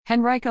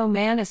Henrico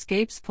man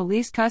escapes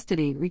police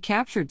custody,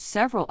 recaptured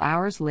several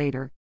hours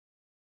later.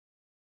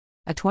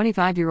 A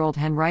 25-year-old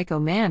Henrico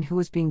man who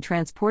was being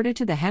transported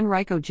to the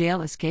Henrico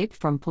jail escaped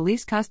from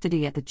police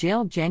custody at the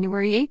jail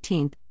January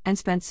 18 and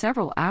spent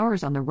several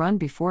hours on the run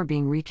before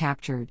being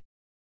recaptured.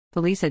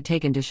 Police had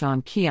taken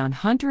Deshaun Keon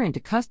Hunter into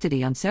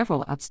custody on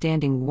several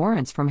outstanding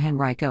warrants from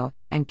Henrico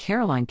and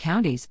Caroline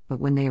counties,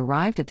 but when they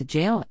arrived at the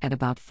jail at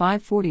about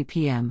 5:40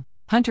 p.m.,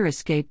 Hunter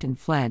escaped and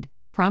fled,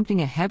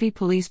 prompting a heavy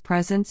police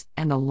presence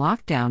and the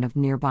lockdown of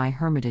nearby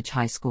Hermitage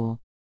High School.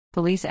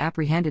 Police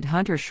apprehended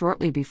Hunter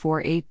shortly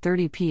before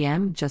 8:30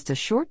 p.m., just a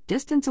short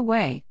distance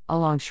away,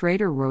 along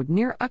Schrader Road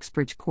near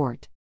Uxbridge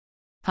Court.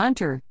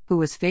 Hunter, who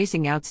was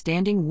facing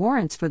outstanding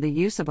warrants for the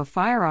use of a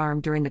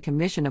firearm during the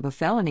commission of a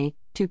felony,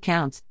 2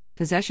 counts,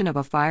 possession of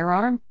a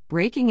firearm,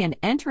 breaking and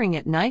entering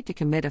at night to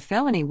commit a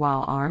felony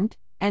while armed,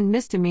 and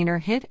misdemeanor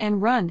hit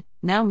and run,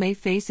 now may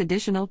face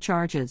additional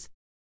charges.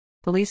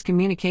 Police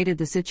communicated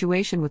the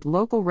situation with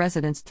local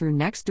residents through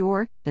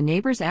Nextdoor, the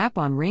Neighbors app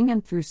on Ring,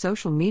 and through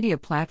social media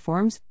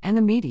platforms and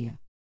the media.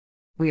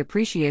 We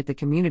appreciate the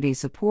community's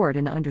support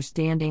and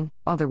understanding.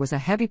 While there was a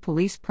heavy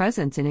police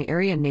presence in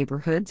area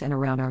neighborhoods and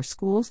around our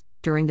schools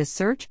during this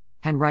search,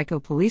 Henrico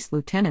Police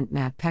Lieutenant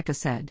Matt Pecca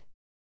said.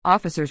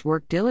 Officers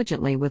worked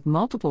diligently with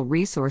multiple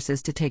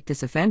resources to take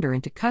this offender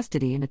into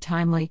custody in a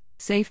timely,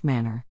 safe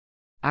manner.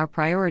 Our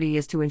priority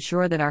is to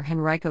ensure that our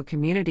Henrico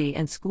community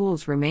and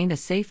schools remain a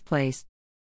safe place,